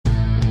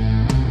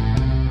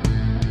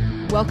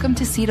Welcome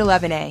to Seat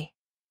 11A.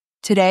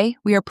 Today,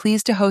 we are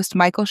pleased to host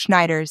Michael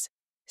Schneiders,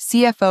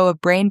 CFO of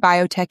BRAIN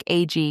Biotech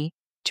AG,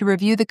 to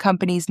review the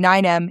company's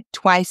 9M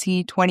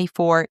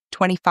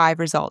 2024-25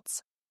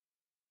 results.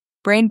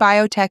 BRAIN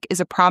Biotech is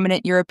a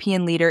prominent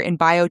European leader in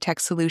biotech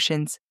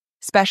solutions,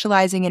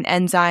 specializing in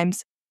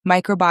enzymes,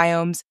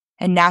 microbiomes,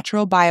 and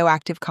natural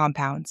bioactive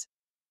compounds.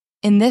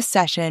 In this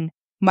session,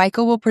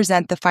 Michael will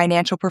present the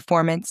financial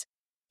performance,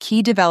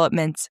 key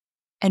developments,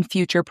 and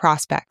future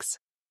prospects.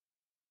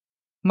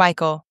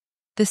 Michael,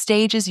 the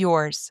stage is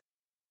yours.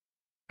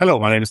 Hello,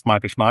 my name is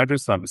Michael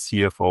Schneiders. I'm the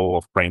CFO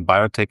of BRAIN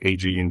Biotech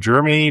AG in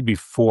Germany.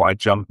 Before I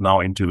jump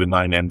now into the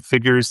 9M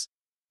figures,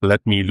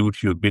 let me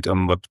allude you a bit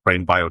on what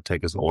BRAIN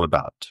Biotech is all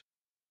about.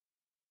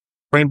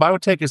 BRAIN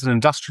Biotech is an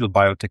industrial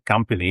biotech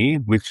company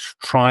which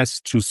tries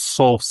to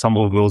solve some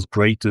of those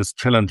greatest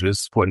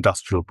challenges for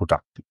industrial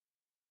production.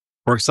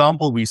 For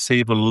example, we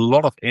save a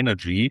lot of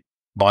energy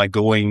by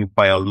going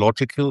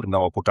biological in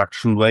our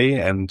production way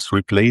and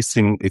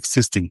replacing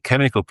existing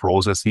chemical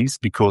processes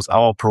because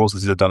our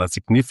processes are done at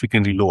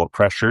significantly lower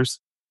pressures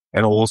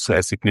and also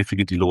at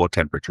significantly lower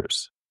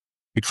temperatures.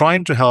 We're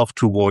trying to help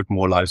to avoid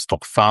more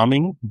livestock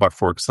farming by,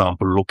 for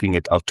example, looking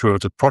at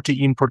alternative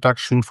protein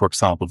production, for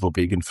example, for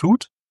vegan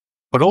food,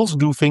 but also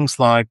do things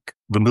like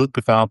the milk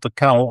without the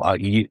cow,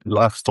 i.e.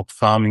 livestock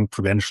farming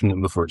prevention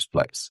in the first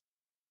place.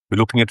 We're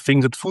looking at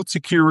things at food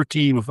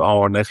security with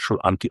our natural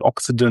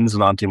antioxidants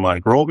and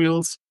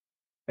antimicrobials.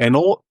 And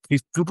all we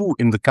do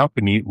in the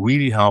company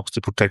really helps to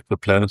protect the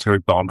planetary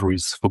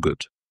boundaries for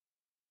good.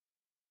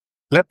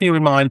 Let me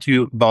remind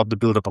you about the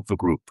buildup of the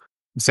group.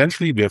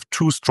 Essentially, we have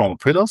two strong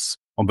pillars.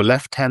 On the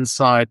left-hand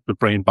side, the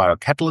BRAIN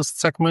Biocatalyst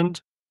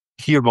segment.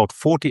 Here, about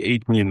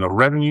 48 million of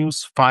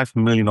revenues, 5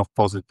 million of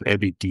positive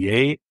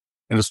EBITDA,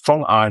 and a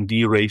strong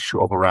R&D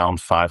ratio of around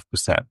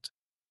 5%.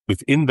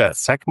 Within that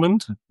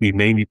segment, we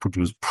mainly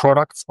produce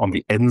products on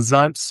the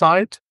enzyme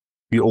side.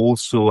 We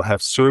also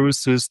have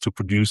services to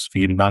produce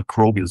the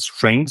microbial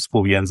strains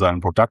for the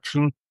enzyme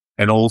production,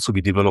 and also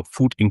we develop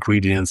food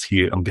ingredients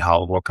here on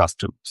behalf of our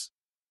customers.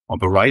 On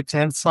the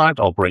right-hand side,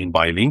 our BRAIN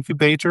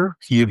BioIncubator.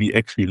 Here we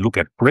actually look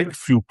at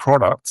breakthrough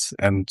products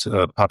and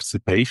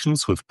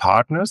participations with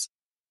partners,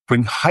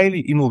 bring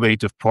highly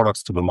innovative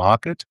products to the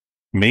market,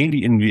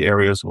 mainly in the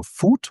areas of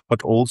food,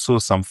 but also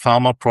some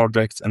pharma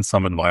projects and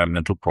some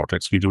environmental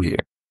projects we do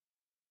here.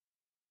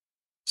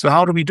 So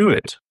how do we do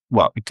it?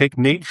 Well, we take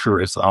nature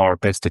as our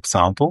best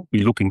example.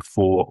 We're looking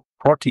for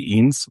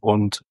proteins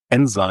and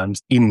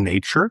enzymes in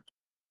nature.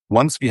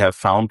 Once we have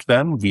found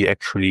them, we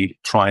actually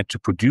try to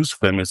produce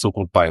them in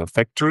so-called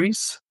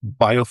biofactories.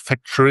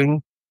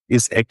 Biofacturing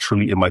is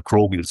actually a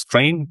microbial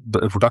strain,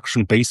 a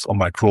production based on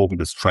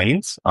microbial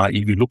strains,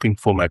 i.e. we're looking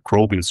for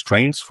microbial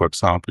strains, for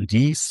example,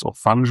 yeast or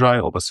fungi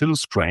or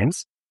bacillus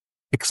strains,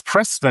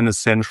 express then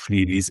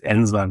essentially these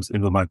enzymes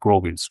in the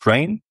microbial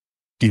strain,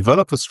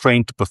 develop the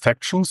strain to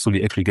perfection, so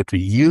we actually get the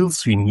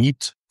yields we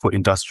need for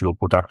industrial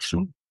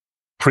production,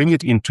 bring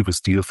it into the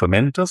steel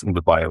fermenters in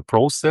the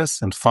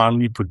bioprocess, and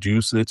finally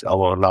produce it at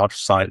our large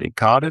site in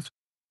Cardiff,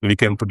 where we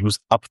can produce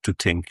up to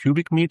 10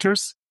 cubic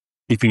meters.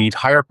 If we need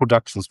higher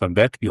productions than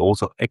that, we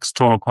also have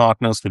external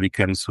partners where we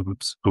can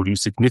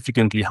produce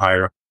significantly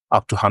higher,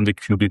 up to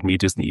 100 cubic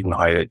meters and even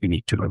higher if we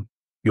need to.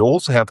 We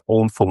also have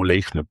own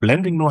formulation and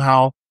blending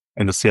know-how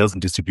and the sales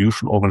and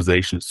distribution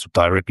organizations to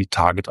directly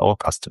target our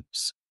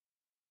customers.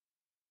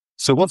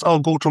 So what's our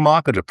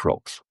go-to-market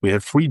approach? We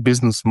have three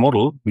business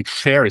models which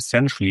share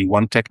essentially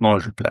one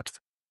technology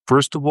platform.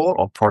 First of all,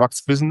 our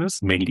products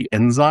business, mainly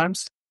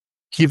enzymes.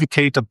 Here we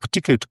cater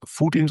particularly to the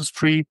food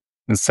industry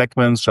in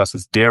segments such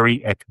as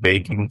dairy, egg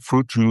baking,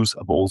 fruit juice,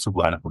 but also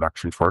wine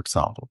production, for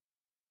example.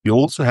 We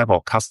also have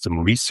our custom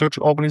research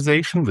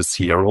organization, the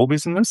CRO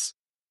business.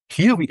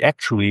 Here we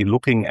actually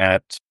looking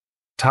at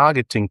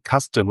targeting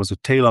customers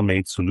with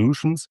tailor-made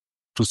solutions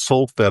to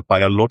solve their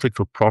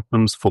biological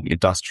problems for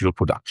industrial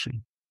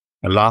production.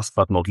 And last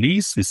but not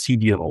least, the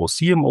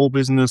CDMO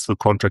business, the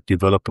contract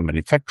development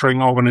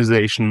manufacturing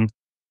organization.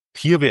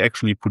 Here we're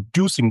actually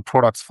producing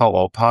products for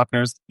our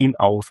partners in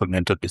our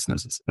fermented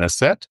businesses. And as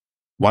said,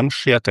 one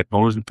shared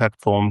technology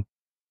platform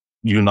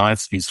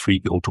unites these three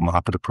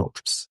go-to-market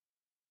approaches.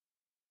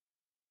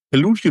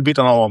 Allude you a bit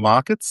on our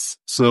markets.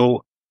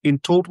 So in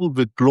total,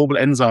 the global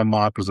enzyme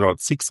market is around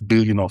 6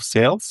 billion of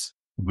sales,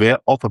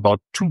 whereof about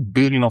 2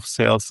 billion of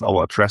sales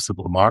our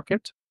addressable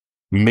market,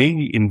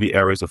 mainly in the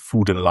areas of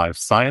food and life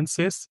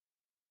sciences.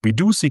 We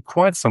do see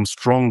quite some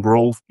strong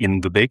growth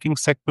in the baking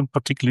segment,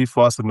 particularly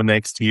for us in the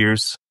next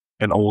years,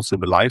 and also in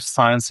the life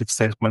sciences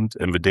segment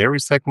and the dairy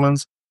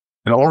segments.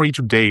 And already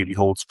today, we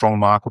hold strong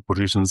market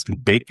positions in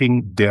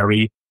baking,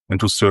 dairy, and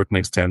to a certain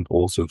extent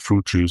also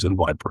fruit juice and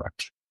wine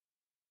production.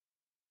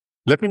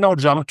 Let me now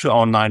jump to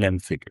our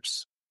 9M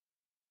figures.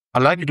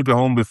 I'd like you to go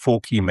home with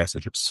 4 key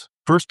messages.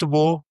 First of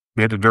all,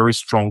 we had a very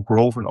strong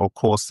growth in our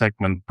core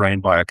segment,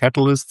 BRAIN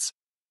Biocatalysts,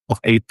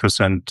 of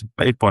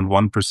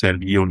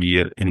 8.1%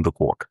 year-on-year in the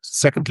quarter.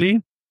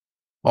 Secondly,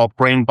 our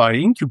BRAIN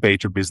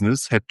BioIncubator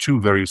business had 2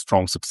 very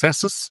strong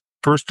successes.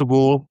 First of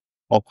all,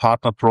 our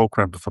partner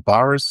program with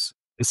Pharvaris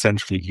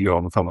essentially here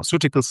on the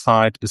pharmaceutical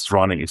side, is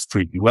running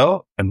extremely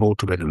well, and more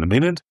to that in a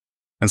minute.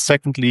 And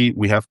secondly,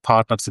 we have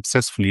partnered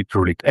successfully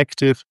Pyrrolic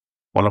Active,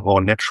 one of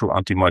our natural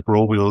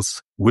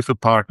antimicrobials, with a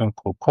partner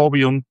called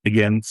Corbion.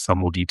 Again, some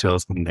more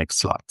details in the next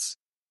slides.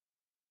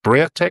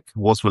 Biotech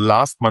was the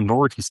last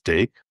minority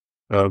stake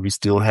we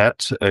still had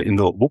in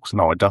the books in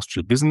our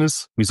industrial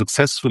business. We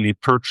successfully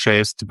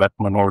purchased that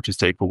minority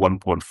stake for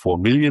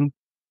 1.4 million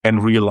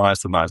and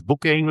realized a nice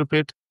book gain with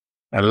it.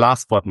 And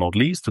last but not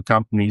least, the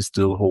company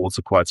still holds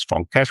a quite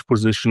strong cash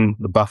position,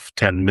 above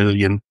 10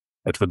 million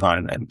at the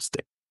 9M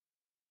stake.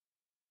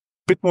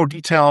 Bit more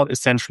detail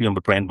essentially on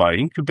the BRAIN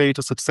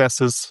BioIncubator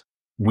successes.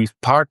 We've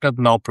partnered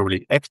now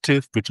Pyrrolic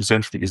Active, which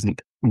essentially is a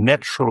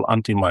natural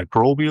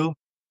antimicrobial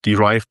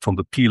derived from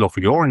the peel of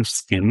the orange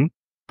skin,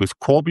 with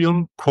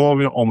Corbion.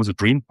 Corbion, almost a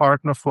dream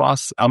partner for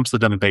us,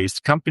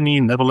 Amsterdam-based company,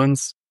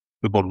 Netherlands,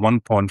 with about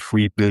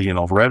 1.3 billion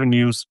of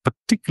revenues,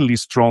 particularly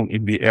strong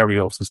in the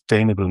area of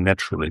sustainable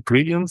natural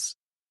ingredients.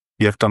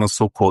 We have done a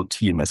so-called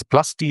TMS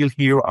Plus deal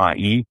here,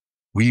 i.e.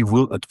 we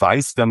will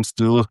advise them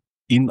still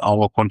in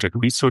our contract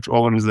research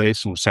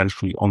organization,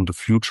 essentially on the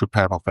future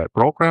path of that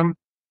program.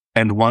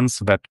 And once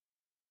that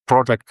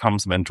project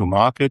comes then to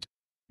market,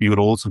 we would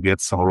also get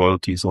some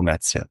royalties on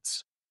that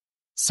sales.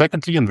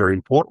 Secondly, and very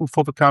important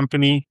for the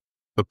company,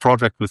 the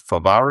project with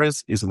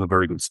Pharvaris is in a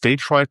very good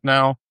stage right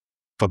now.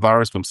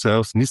 Pharvaris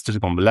themselves,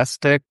 listed on the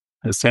Nasdaq,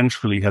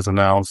 essentially has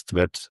announced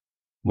that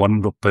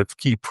one of the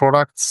key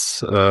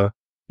products, the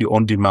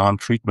on-demand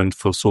treatment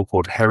for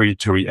so-called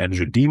hereditary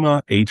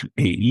angioedema,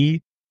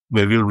 HAE,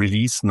 they will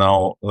release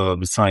now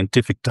the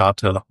scientific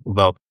data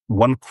about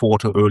 1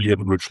 quarter earlier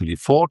than originally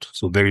thought.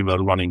 So very well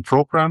running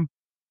program.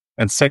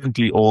 And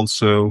secondly,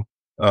 also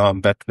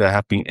that they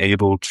have been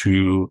able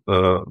to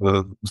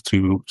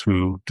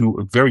do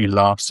a very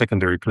large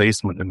secondary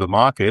placement in the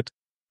market,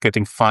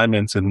 getting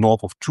finance in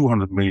north of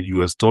 $200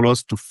 million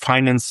to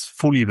finance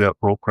fully their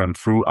program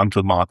through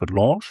until market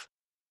launch.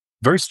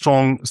 Very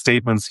strong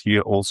statements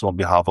here also on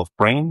behalf of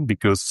BRAIN,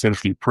 because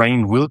essentially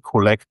BRAIN will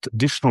collect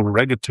additional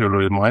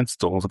regulatory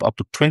milestones of up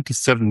to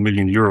 27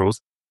 million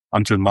euros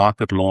until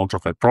market launch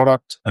of a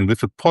product. And with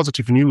the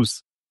positive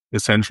news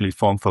essentially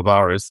from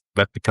Pharvaris,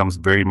 that becomes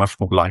very much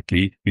more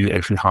likely we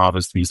actually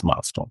harvest these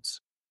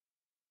milestones.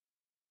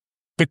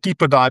 Bit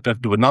deeper dive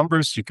into the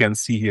numbers, you can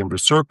see here in the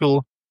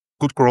circle.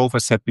 Good growth,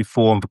 as said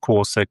before, in the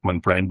core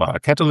segment BRAIN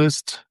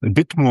Biocatalyst. A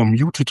bit more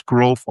muted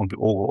growth on the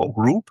overall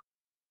group,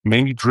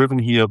 mainly driven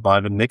here by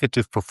the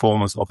negative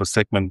performance of a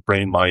segment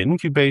BRAIN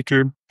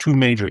Bioincubator. Two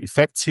major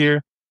effects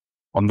here.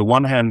 On the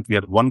one hand, we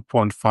had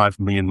 1.5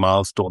 million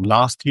milestone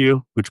last year,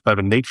 which by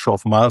the nature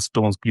of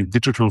milestones being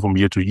digital from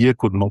year to year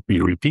could not be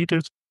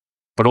repeated.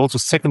 But also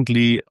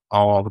secondly,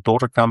 our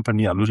daughter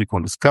company, Analytical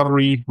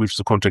Discovery, which is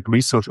a contract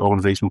research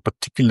organization,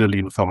 particularly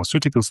in the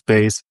pharmaceutical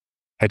space,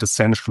 had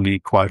essentially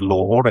quite low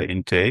order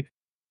intake.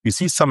 We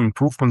see some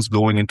improvements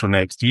going into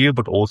next year,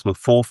 but also the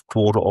fourth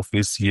quarter of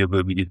this year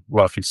will be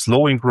roughly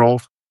slowing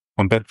growth,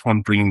 on that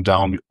front bringing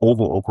down the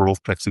overall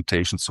growth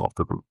expectations of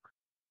the group.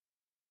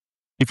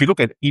 If you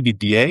look at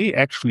EBITDA,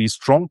 actually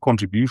strong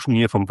contribution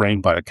here from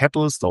BRAIN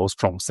Biocatalysts, our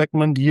strong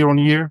segment year on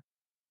year.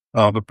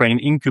 The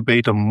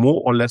BRAINBiocatalysts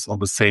more or less on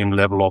the same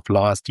level of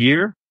last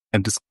year.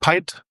 And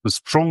despite the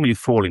strongly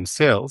falling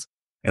sales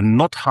and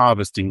not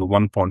harvesting the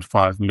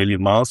 1.5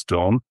 million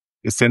milestone,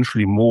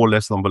 essentially more or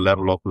less on the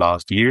level of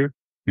last year,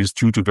 is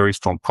due to very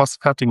strong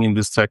cost cutting in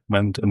this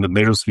segment and the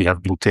measures we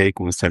have been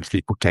taking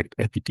essentially protect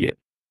EBITDA.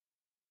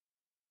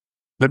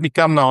 Let me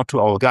come now to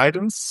our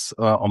guidance.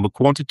 On the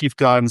quantitative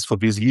guidance for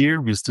this year,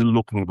 we're still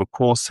looking at the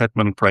core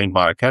segment BRAIN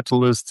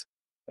Biocatalysts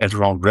at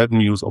around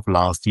revenues of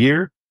last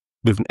year,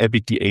 with an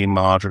EBITDA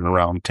margin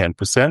around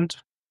 10%.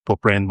 For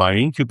BRAIN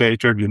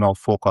BioIncubator, we're now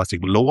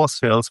forecasting lower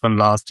sales than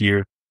last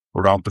year,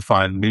 around the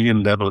 5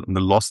 million level, and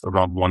the loss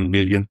around 1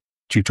 million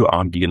due to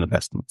R&D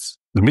investments.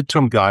 The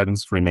midterm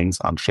guidance remains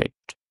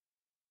unchanged.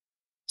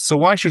 So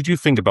why should you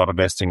think about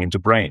investing into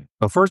BRAIN?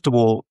 Well, first of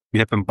all, we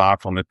have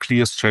embarked on a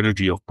clear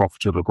strategy of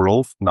profitable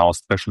growth, now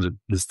especially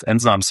this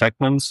enzyme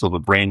segment, so the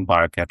BRAIN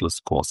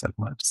Biocatalyst core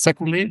segment.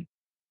 Secondly,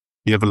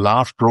 we have a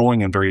large,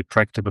 growing and very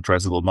attractive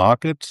addressable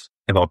market,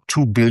 about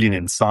 2 billion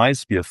in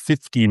size. We have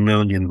 50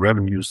 million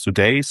revenues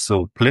today,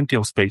 so plenty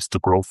of space to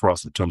grow for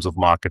us in terms of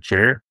market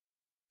share.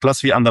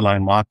 Plus, the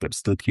underlying market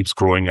still keeps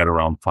growing at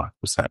around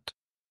 5%.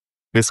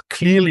 There's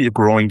clearly a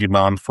growing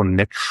demand for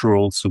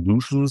natural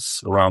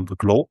solutions around the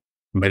globe.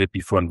 Might it be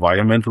for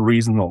environmental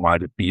reasons or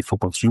might it be for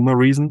consumer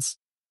reasons?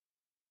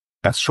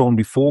 As shown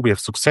before, we have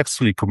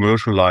successfully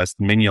commercialized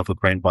many of the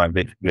BRAIN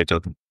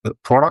Biocatalyst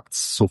products.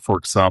 So, for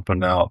example,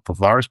 now the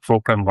Pharvaris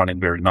program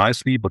running very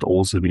nicely, but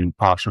also in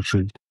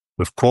partnership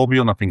with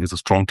Corbion, I think is a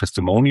strong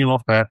testimonial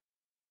of that.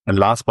 And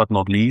last but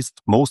not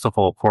least, most of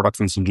our products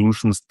and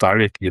solutions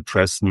directly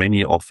address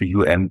many of the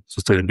UN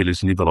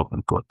Sustainability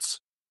Development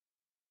Goals.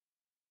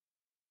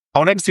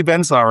 Our next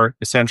events are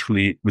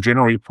essentially the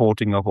general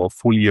reporting of our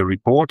full year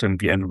report and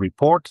the annual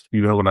report.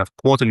 We will have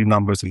quarterly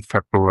numbers in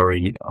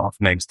February of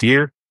next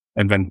year.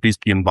 And then please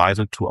be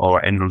invited to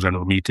our annual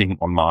general meeting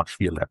on March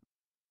the 11th.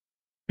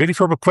 Any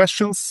further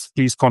questions,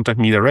 please contact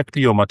me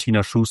directly or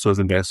Martina Schuster's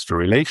Investor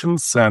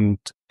Relations. And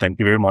thank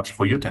you very much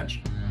for your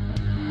attention.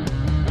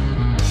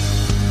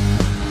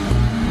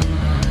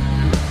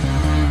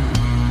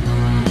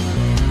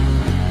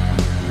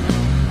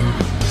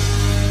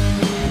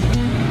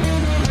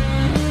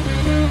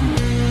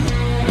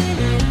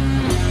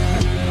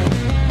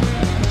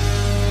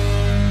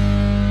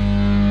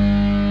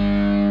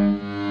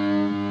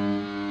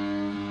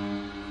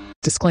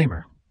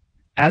 Disclaimer.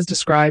 As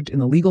described in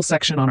the legal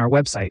section on our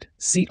website,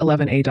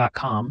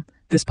 c11a.com,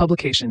 this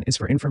publication is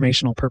for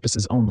informational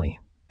purposes only.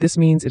 This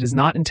means it is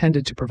not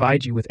intended to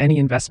provide you with any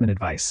investment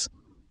advice.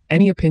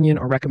 Any opinion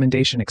or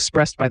recommendation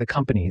expressed by the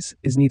companies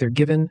is neither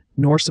given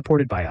nor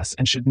supported by us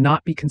and should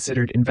not be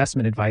considered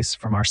investment advice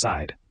from our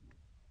side.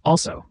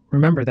 Also,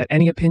 remember that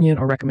any opinion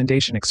or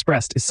recommendation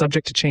expressed is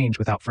subject to change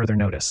without further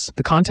notice.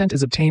 The content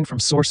is obtained from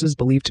sources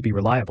believed to be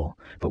reliable,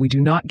 but we do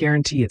not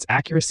guarantee its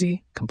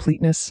accuracy,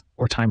 completeness,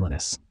 or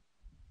timeliness.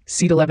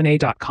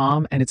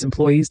 C11a.com and its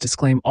employees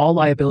disclaim all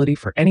liability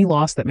for any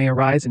loss that may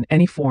arise in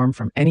any form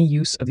from any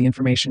use of the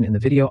information in the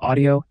video,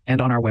 audio,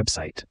 and on our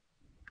website.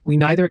 We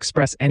neither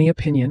express any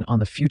opinion on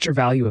the future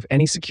value of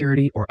any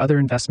security or other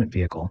investment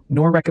vehicle,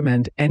 nor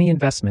recommend any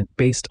investment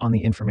based on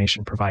the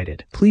information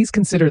provided. Please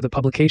consider the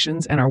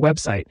publications and our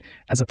website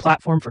as a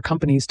platform for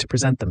companies to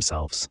present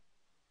themselves.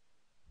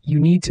 You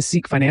need to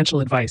seek financial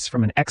advice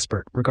from an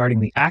expert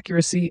regarding the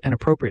accuracy and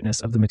appropriateness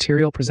of the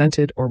material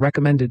presented or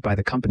recommended by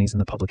the companies in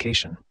the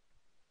publication.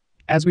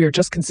 As we are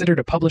just considered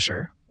a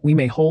publisher, we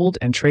may hold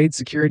and trade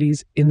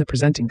securities in the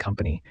presenting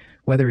company,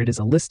 whether it is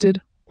a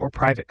listed or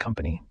private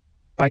company.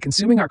 By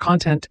consuming our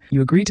content,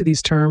 you agree to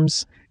these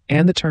terms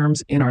and the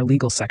terms in our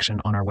legal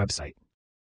section on our website.